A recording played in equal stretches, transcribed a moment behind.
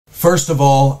First of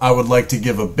all, I would like to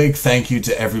give a big thank you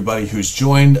to everybody who's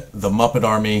joined the Muppet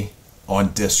Army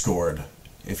on Discord.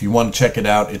 If you want to check it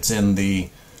out, it's in the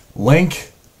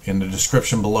link in the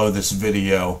description below this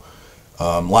video.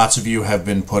 Lots of you have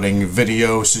been putting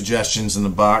video suggestions in the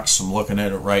box. I'm looking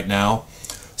at it right now.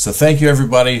 So thank you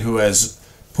everybody who has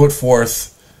put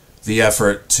forth the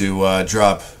effort to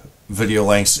drop video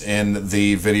links in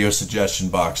the video suggestion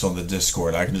box on the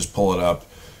Discord. I can just pull it up,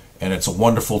 and it's a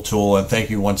wonderful tool. And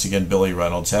thank you once again, Billy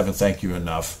Reynolds. Haven't thanked you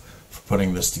enough for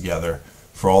putting this together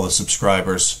for all the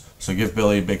subscribers. So give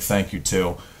Billy a big thank you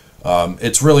too.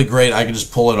 It's really great. I can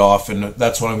just pull it off, and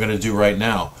that's what I'm going to do right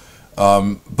now.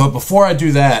 But before I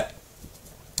do that,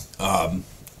 I'm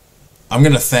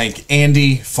going to thank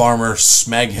Andy Farmer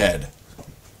Smeghead.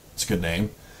 It's a good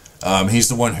name. He's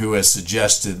the one who has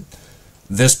suggested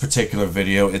this particular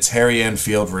video. It's Harry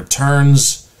Enfield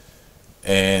Returns,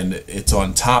 and it's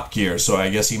on Top Gear. So I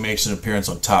guess he makes an appearance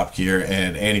on Top Gear.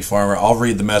 And Andy Farmer, I'll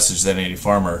read the message that Andy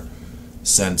Farmer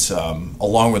sent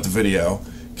along with the video.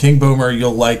 King Boomer,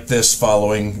 you'll like this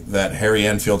following that Harry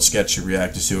Enfield sketch you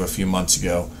reacted to a few months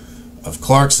ago of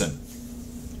Clarkson.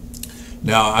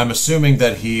 Now, I'm assuming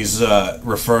that he's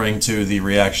referring to the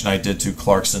reaction I did to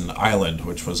Clarkson Island,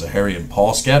 which was a Harry and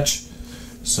Paul sketch.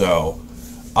 So,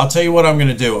 I'll tell you what I'm going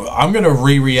to do. I'm going to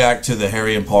re-react to the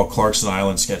Harry and Paul Clarkson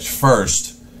Island sketch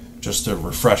first, just to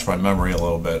refresh my memory a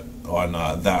little bit on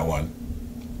that one.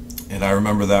 And I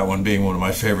remember that one being one of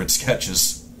my favorite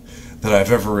sketches that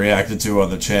I've ever reacted to on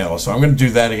the channel. So I'm going to do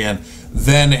that again.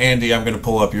 Then, Andy, I'm going to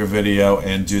pull up your video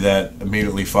and do that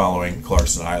immediately following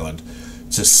Clarkson Island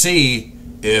to see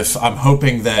if I'm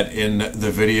hoping that in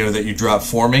the video that you drop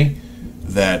for me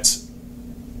that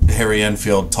Harry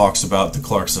Enfield talks about the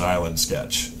Clarkson Island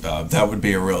sketch. That would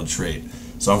be a real treat.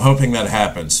 So I'm hoping that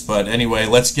happens. But anyway,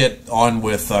 let's get on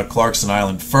with Clarkson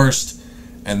Island first,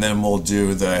 and then we'll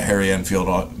do the Harry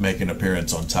Enfield make an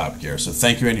appearance on Top Gear. So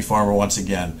thank you, Andy Farmer, once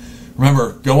again.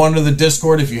 Remember, go onto the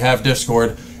Discord if you have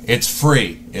Discord. It's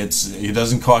free. It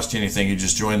doesn't cost you anything. You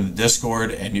just join the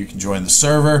Discord, and you can join the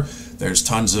server. There's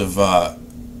tons of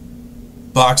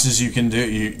boxes you can do.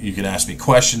 You can ask me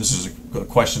questions. There's a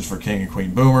questions for King and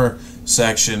Queen Boomer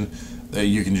section.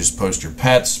 You can just post your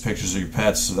pets, pictures of your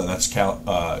pets. So that's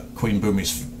Queen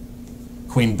Boomy's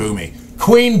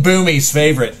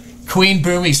favorite. Queen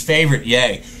Boomy's favorite.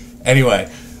 Yay.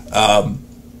 Anyway,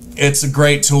 it's a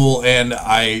great tool, and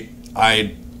I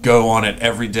go on it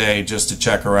every day just to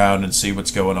check around and see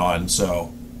what's going on.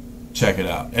 So check it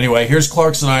out. Anyway, here's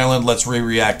Clarkson Island. Let's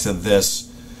re-react to this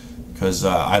because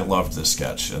I loved this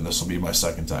sketch, and this will be my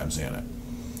second time seeing it.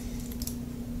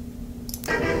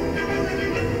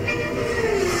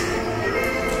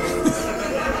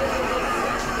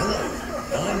 Hello,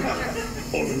 I'm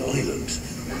on an island.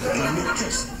 And not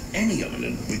just any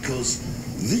island, because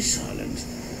this island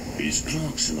is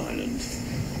Clarkson Island.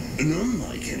 And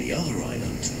unlike any other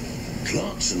island,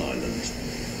 Clarkson Island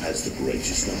has the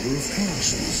greatest number of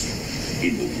Clarksons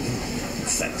in the world.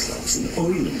 That Clarkson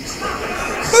Island.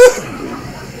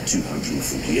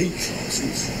 248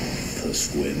 Clarksons per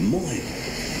square mile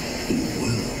in the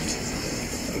world.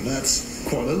 And that's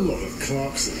quite a lot of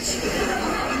Clarksons.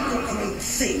 The great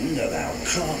thing about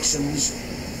Clarksons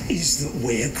is that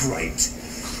we're great.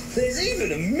 There's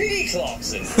even a mini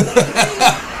Clarkson.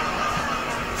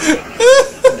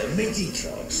 And a midi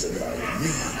Clarkson like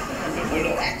me. We're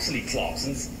not actually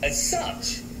Clarksons as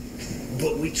such,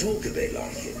 but we talk a bit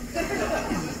like it. In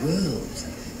the world,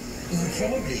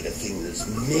 probably the thing that's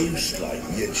most like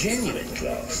your genuine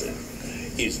Clarkson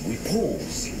is we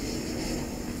pause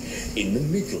in the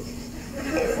middle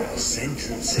of our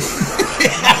sentences.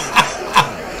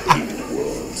 In the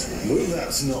world. Well,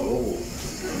 that's not all.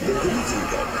 They've even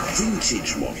got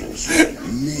vintage models like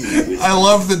me with I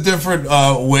love the different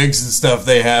wigs and stuff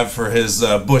they have for his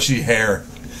bushy hair.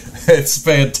 It's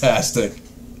fantastic.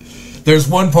 There's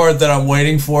one part that I'm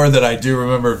waiting for that I do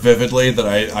remember vividly that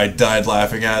I died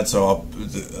laughing at, so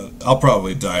I'll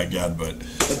probably die again, but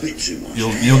a bit too much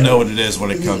you'll know what it is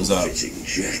when it comes up. Fitting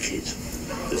jacket.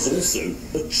 There's also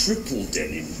a triple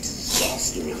denim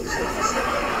disaster of a place.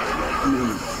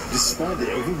 Despite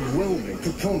the overwhelming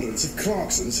preponderance of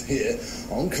Clarksons here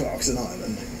on Clarkson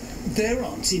Island, There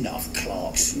aren't enough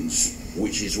Clarksons,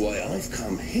 which is why I've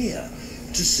come here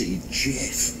to see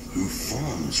Jeff, who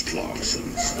farms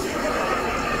Clarksons.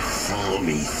 A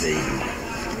farmy thing.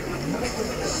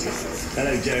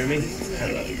 Hello, Jeremy.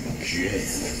 Hello,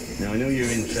 Jeff. Now, I know you're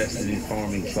interested in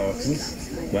farming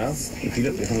Clarksons. Well, if you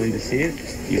look behind us here,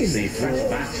 you'll see a fresh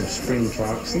batch of spring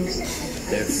Clarksons.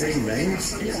 They're free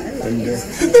range. And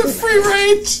They're free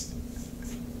range!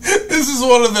 This is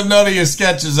one of the nuttiest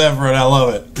sketches ever, and I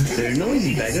love it. They're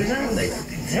noisy beggars, aren't they?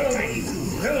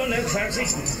 Go on now, Clarkson.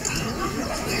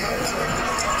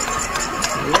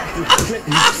 You have to clip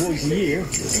them twice a year.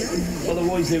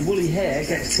 Otherwise their woolly hair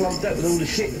gets clogged up with all the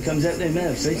shit that comes out their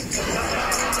mouth, see?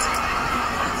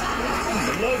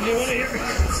 Lovely one here.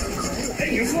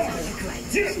 Hey, you what?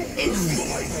 Oh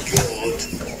my God,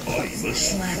 I'm a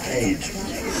slaphead.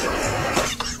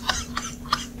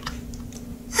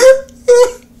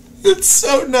 It's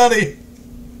so nutty.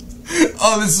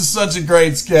 Oh, this is such a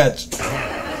great sketch.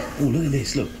 Oh, look at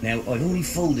this, look. Now, I've only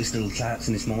folded this little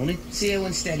Clarkson this morning. See how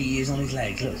unsteady he is on his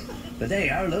legs, look. But there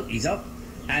you are, look, he's up.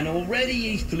 And already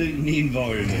he's polluting the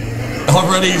environment.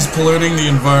 Already he's polluting the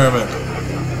environment.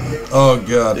 Oh,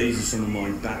 God. These are some of my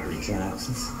battery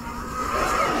Clarksons.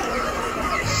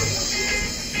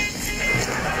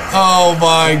 Oh,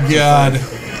 my God.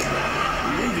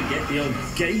 You even get the old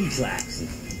gay Clarkson.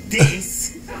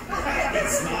 This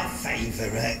is my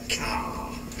favourite car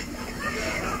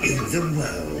in the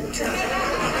world.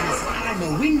 Because I'm a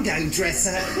window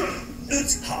dresser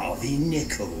at Harvey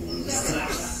Nichols.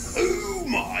 Oh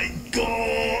my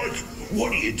God!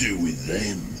 What do you do with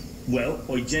them? Well,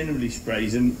 I generally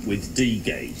sprays them with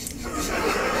D-gauge.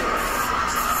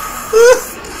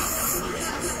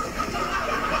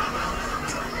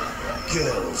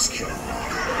 Girls' car.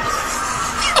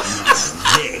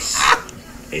 This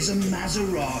is a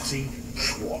Maserati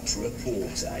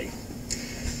Quattroporte.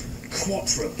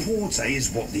 Quattroporte is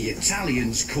what the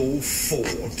Italians call 4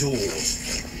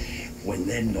 doors when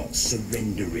they're not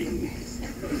surrendering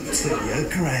to your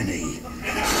granny.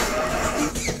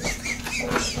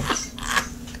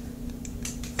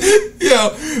 Yo,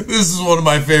 this is one of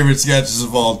my favorite sketches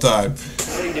of all time.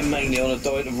 Feeding mainly on a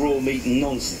diet of raw meat and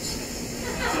nonsense.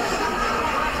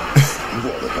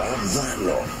 What about that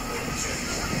lot?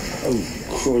 Oh,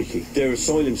 crikey. They're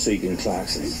asylum-seeking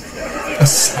Clarksons.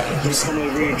 They come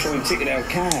over here and try and ticket out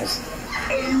cars.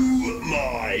 Oh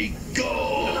my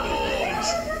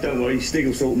God! Don't worry, Stig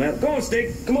will sort them out. Go on,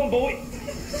 Stig. Come on, boy. Go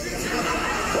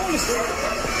on, Stig.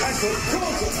 That's it. Come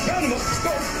on, Stig. Round him up. Go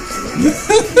on.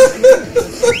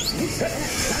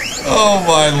 Oh,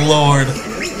 my Lord.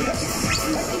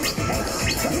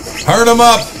 Hurt him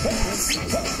up.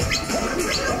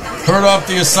 Hurt up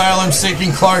the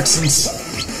asylum-seeking Clarksons.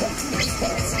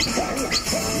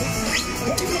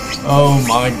 Oh,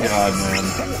 my God, man.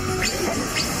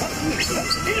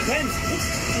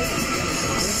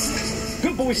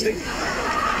 Good boy, Stig.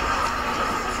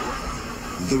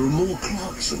 There are more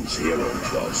Clarksons here on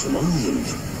Clarkson Island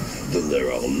than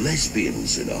there are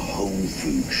lesbians in a whole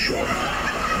food shop.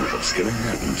 What's going to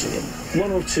happen to them?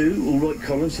 One or two will write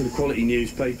columns for the quality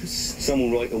newspapers. Some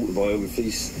will write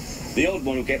autobiographies. The odd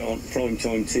one will get on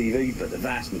primetime TV, but the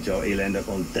vast majority will end up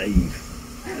on Dave.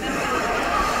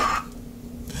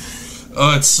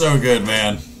 Oh, it's so good,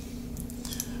 man.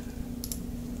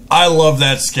 I love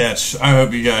that sketch. I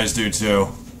hope you guys do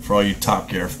too. For all you Top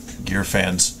Gear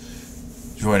fans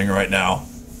joining right now.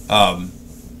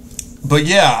 But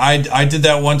yeah, I did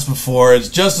that once before. It's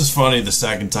just as funny the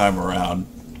second time around.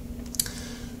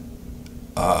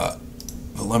 But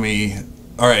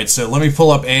alright, so let me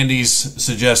pull up Andy's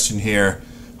suggestion here.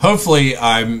 Hopefully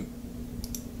I'm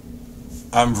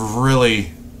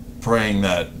really praying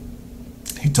that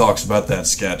he talks about that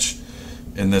sketch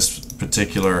in this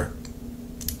particular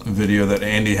video that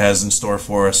Andy has in store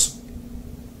for us.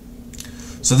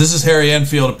 So this is Harry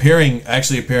Enfield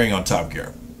actually appearing on Top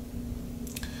Gear.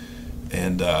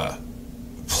 And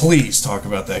please talk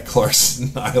about that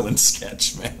Clarkson Island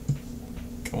sketch, man.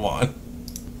 Come on.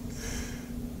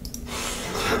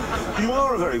 You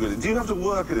are a very good. Do you have to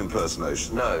work at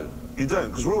impersonation? No. You don't,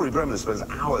 because Rory Bremner spends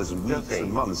hours and weeks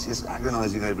and months just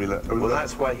agonising over every Well,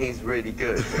 that's why he's really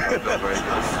good. I'm not very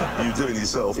good. You doing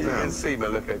yourself You down. can see my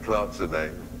look at Clarkson,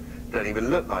 though. Don't even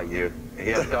look like you.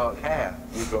 He has dark hair.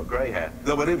 You've got grey hair.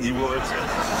 No, but you would.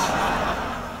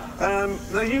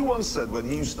 Now, you once said when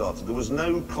you started there was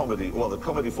no comedy, well, the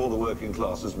comedy for the working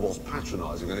classes was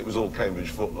patronising and it was all Cambridge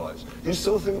footlights. Do you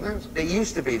still think that? It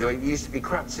used to be, though, it used to be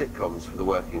crap sitcoms for the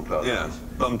working classes. Yeah,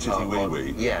 bum titty wee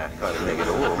wee. Yeah, kind of thing, and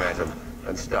all madam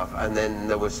and stuff. And then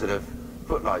there was sort of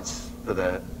footlights for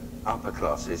the upper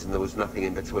classes, and there was nothing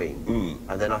in between.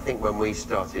 And then I think when we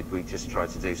started, we just tried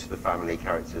to do sort of family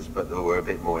characters, but they were a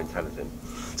bit more intelligent.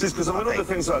 It's because one of the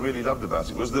things I really loved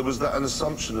about it was there was an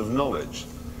assumption of knowledge.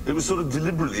 It was sort of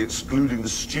deliberately excluding the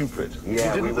stupid.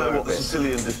 Yeah, you didn't know what the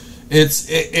Sicilian did.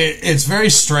 It's very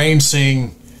strange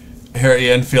seeing Harry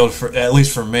Enfield, at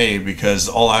least for me, because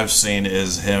all I've seen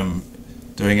is him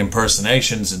doing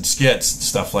impersonations and skits and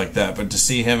stuff like that. But to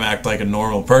see him act like a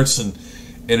normal person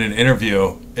in an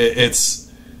interview,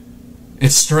 it's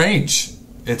It's strange.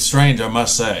 It's strange, I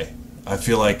must say. I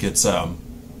feel like it's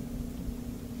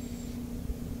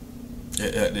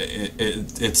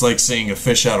it's like seeing a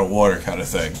fish out of water kind of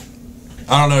thing.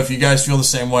 I don't know if you guys feel the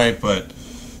same way, but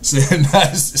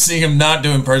seeing him not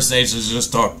do impersonations,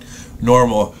 just talk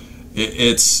normal,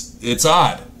 it's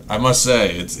odd. I must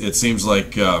say, it seems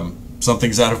like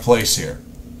something's out of place here.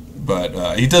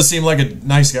 But he does seem like a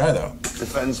nice guy, though.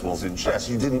 Defence was in chess.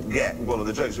 You didn't get one of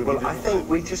the jokes. Well, I think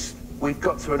we've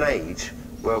got to an age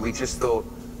where we just thought,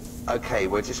 okay,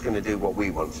 we're just going to do what we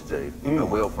want to do,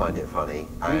 and we'll find it funny.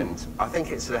 And I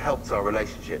think it's helped our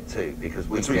relationship too, because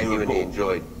we genuinely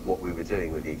enjoyed what we were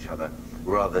doing with each other,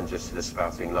 rather than just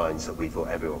spouting lines that we thought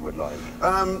everyone would like.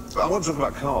 I want to talk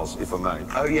about cars, if I may.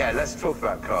 Oh yeah, let's talk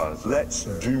about cars. Let's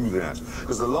do that.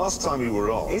 Because the last time you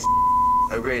were on... Is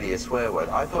really a swear word?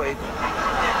 I thought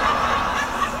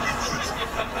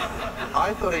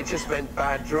it just meant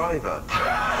bad driver.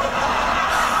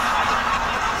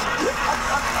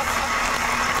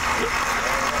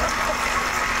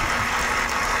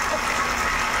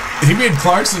 He made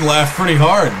Clarkson laugh pretty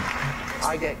hard.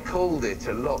 I get called it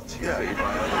a lot, you see.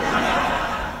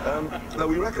 No,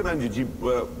 we recommended you...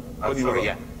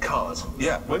 cars.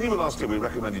 Yeah, when you were last here, we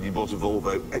recommended you bought a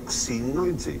Volvo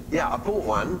XC90. Yeah, I bought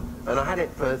one, and I had it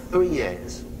for 3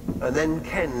 years. And then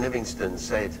Ken Livingston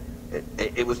said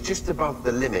it was just above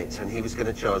the limit, and he was going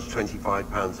to charge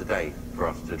 £25 a day for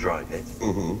us to drive it.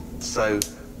 So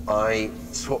I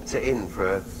swapped it in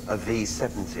for a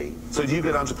V70. So do you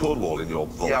go down to Cornwall in your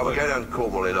Volvo? Yeah, we go down to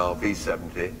Cornwall in our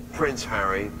V70. Prince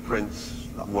Harry, Prince...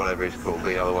 whatever he's called,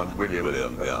 the other one, William,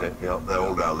 yeah. Yeah, they're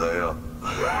all down there, yeah.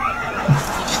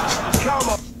 Come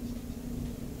on!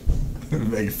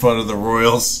 Making fun of the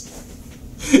Royals.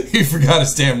 He forgot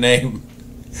his damn name,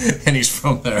 and he's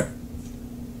from there.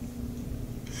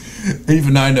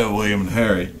 Even I know William and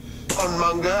Harry. On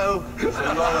Mungo!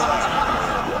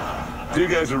 Do you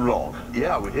go to Rock?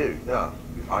 Yeah, we do, yeah.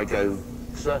 I go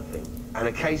surfing, and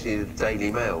occasionally the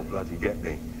Daily Mail bloody get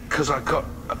me. Because I got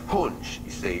a punch,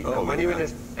 you see. Oh, and when you're in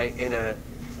a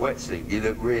wetsuit, you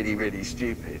look really, really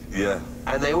stupid. Yeah.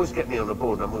 And they always get me on the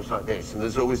board, and I'm always like this, and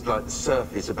there's always like the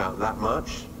surf is about that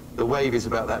much, the wave is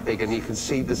about that big, and you can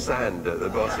see the sand at the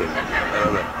bottom.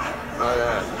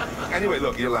 Anyway,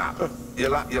 look, your lap. Your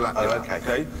lap.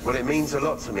 Okay. Well, it means a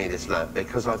lot to me, this lap,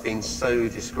 because I've been so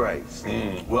disgraced.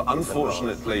 Well,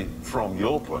 unfortunately, from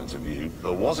your point of view,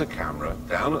 there was a camera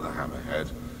down at the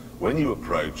Hammerhead when you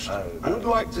approached. I would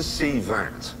like to see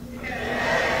that.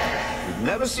 We've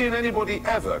never seen anybody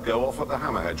ever go off at the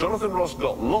Hammerhead. Jonathan Ross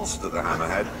got lost at the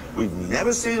Hammerhead. We've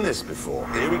never seen this before.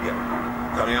 Here we go.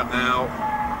 Coming up now.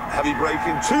 Heavy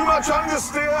braking. Too much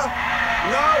understeer.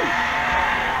 No.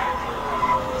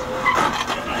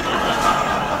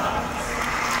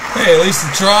 Hey, at least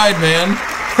he tried, man.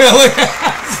 Look at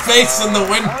his face in the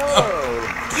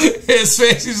window. His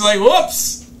face, he's like,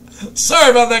 whoops. Sorry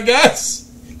about that, guys.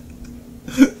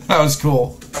 That was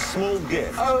cool. A small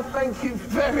gift. Oh, thank you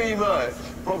very much.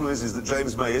 Problem is that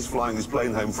James May is flying his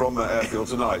plane home from Enfield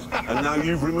tonight, and now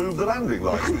you've removed the landing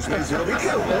lights, which means he'll be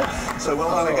killed. So well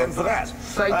done again for that.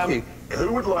 Thank you.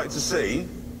 Who would like to see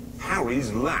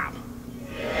Harry's lap?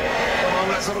 Come on,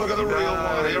 let's have a look at the real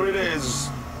one. Here it is.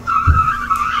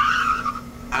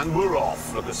 And we're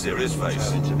off. Look at serious face.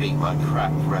 Trying to beat my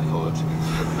crap record.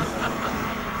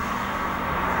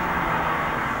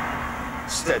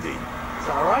 Steady. Is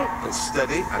that all right? It's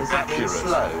steady and Is that being accurate.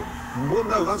 slow? Well,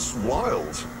 no, that's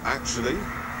wild, actually.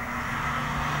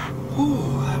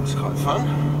 Ooh, that was quite fun.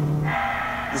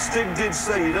 The Stig did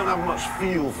say you don't have much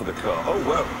feel for the car. Oh,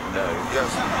 well. No.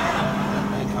 Yes. I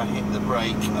think I hit the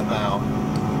brake about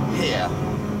here.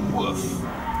 Woof.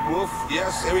 Woof.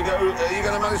 Yes, here we go. Are you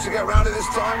going to manage to get around it this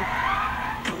time?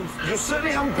 You're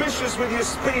certainly ambitious with your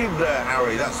speed there,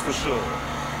 Harry, that's for sure.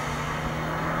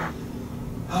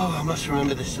 Oh, I must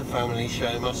remember this is a family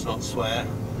show, must not swear.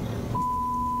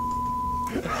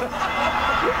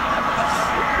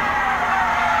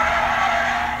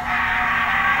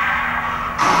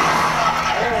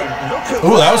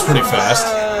 Ooh, that was pretty fast.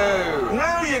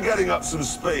 Now you're getting up some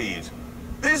speed.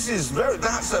 That's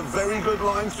a very good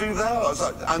line through there. I was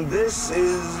like, and this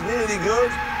is really good.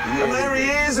 And there he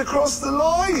is across the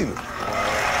line.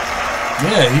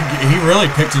 Yeah, he really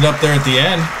picked it up there at the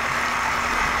end.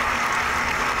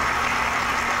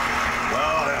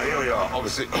 Well, here we are.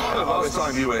 Obviously, the last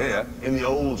time you were here, in the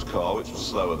old car, which was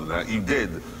slower than that, you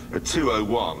did a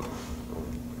 201.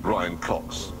 Brian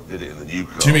Cox did it in the new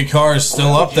car. Jimmy Carr is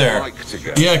still up there.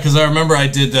 Yeah, because I remember I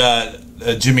did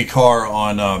Jimmy Carr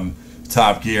on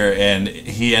Top Gear, and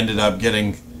he ended up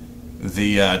getting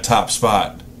the top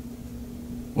spot,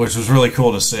 which was really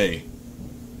cool to see.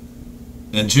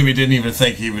 And Jimmy didn't even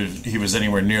think he was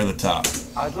anywhere near the top.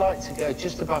 I'd like to go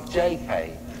just above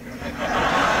JK.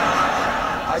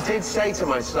 I did say to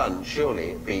my son,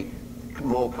 surely it'd be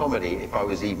more comedy if I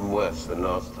was even worse than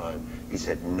last time. He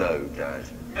said, no, Dad.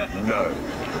 No,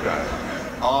 Dad.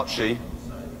 Archie,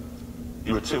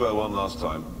 you were 201 last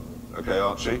time. Okay,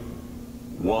 Archie.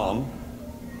 1.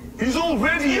 He's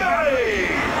already Yeah.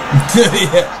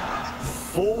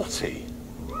 40.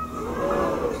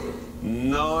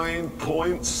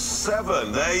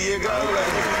 9.7. There you go,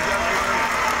 ladies and gentlemen.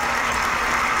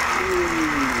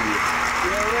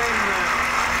 You're in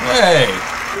there. Hey,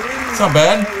 it's not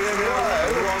bad.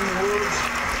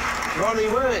 Ronnie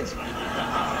Wood.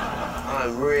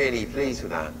 I'm really pleased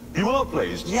with that. You are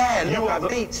pleased? Yeah, look, I the-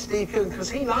 beat Steve Coogan because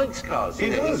he likes cars. He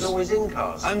does. He's always in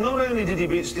cars. And not only did he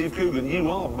beat Steve Coogan, you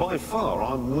are by far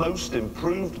our most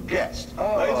improved guest.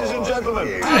 Oh, Ladies and gentlemen.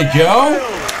 There you go.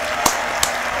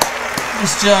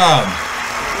 Nice job.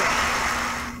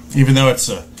 Even though it's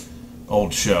a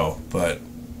old show, but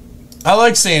I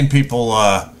like seeing people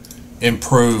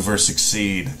improve or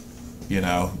succeed, you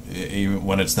know, even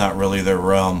when it's not really their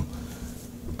realm.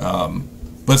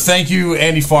 But thank you,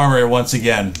 Andy Farmer, once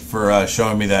again for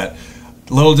showing me that.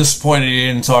 A little disappointed he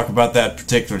didn't talk about that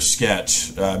particular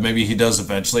sketch. Maybe he does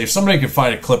eventually. If somebody could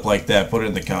find a clip like that, put it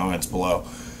in the comments below.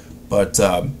 But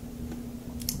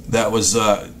that was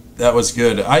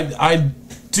good. I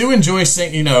do enjoy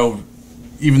seeing, you know,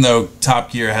 even though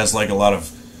Top Gear has like a lot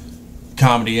of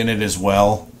comedy in it as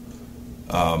well.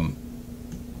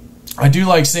 I do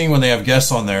like seeing when they have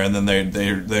guests on there, and then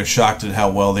they're shocked at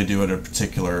how well they do at a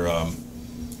particular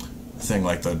thing,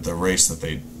 like the race that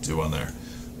they do on there.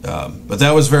 But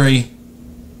that was very,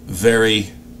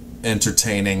 very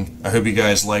entertaining. I hope you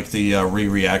guys like the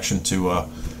reaction to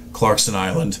Clarkson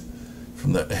Island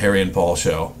from the Harry and Paul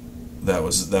show. That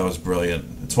was brilliant.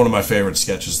 It's one of my favorite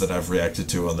sketches that I've reacted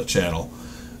to on the channel.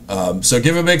 So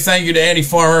give a big thank you to Andy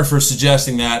Farmer for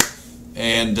suggesting that.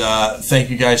 And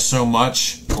thank you guys so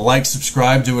much. Like,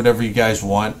 subscribe, do whatever you guys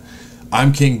want.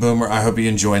 I'm King Boomer. I hope you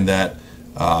enjoyed that.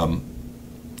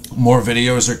 More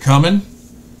videos are coming.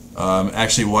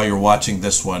 Actually, while you're watching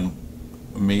this one,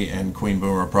 me and Queen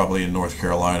Boomer are probably in North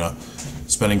Carolina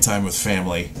spending time with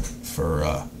family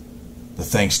for the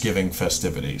Thanksgiving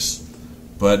festivities.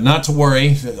 But not to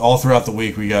worry, all throughout the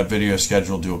week we got videos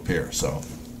scheduled to appear, so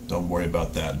don't worry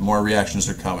about that. More reactions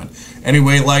are coming.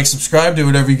 Anyway, like, subscribe, do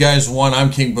whatever you guys want. I'm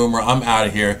King Boomer. I'm out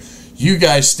of here. You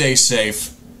guys stay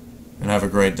safe and have a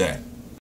great day.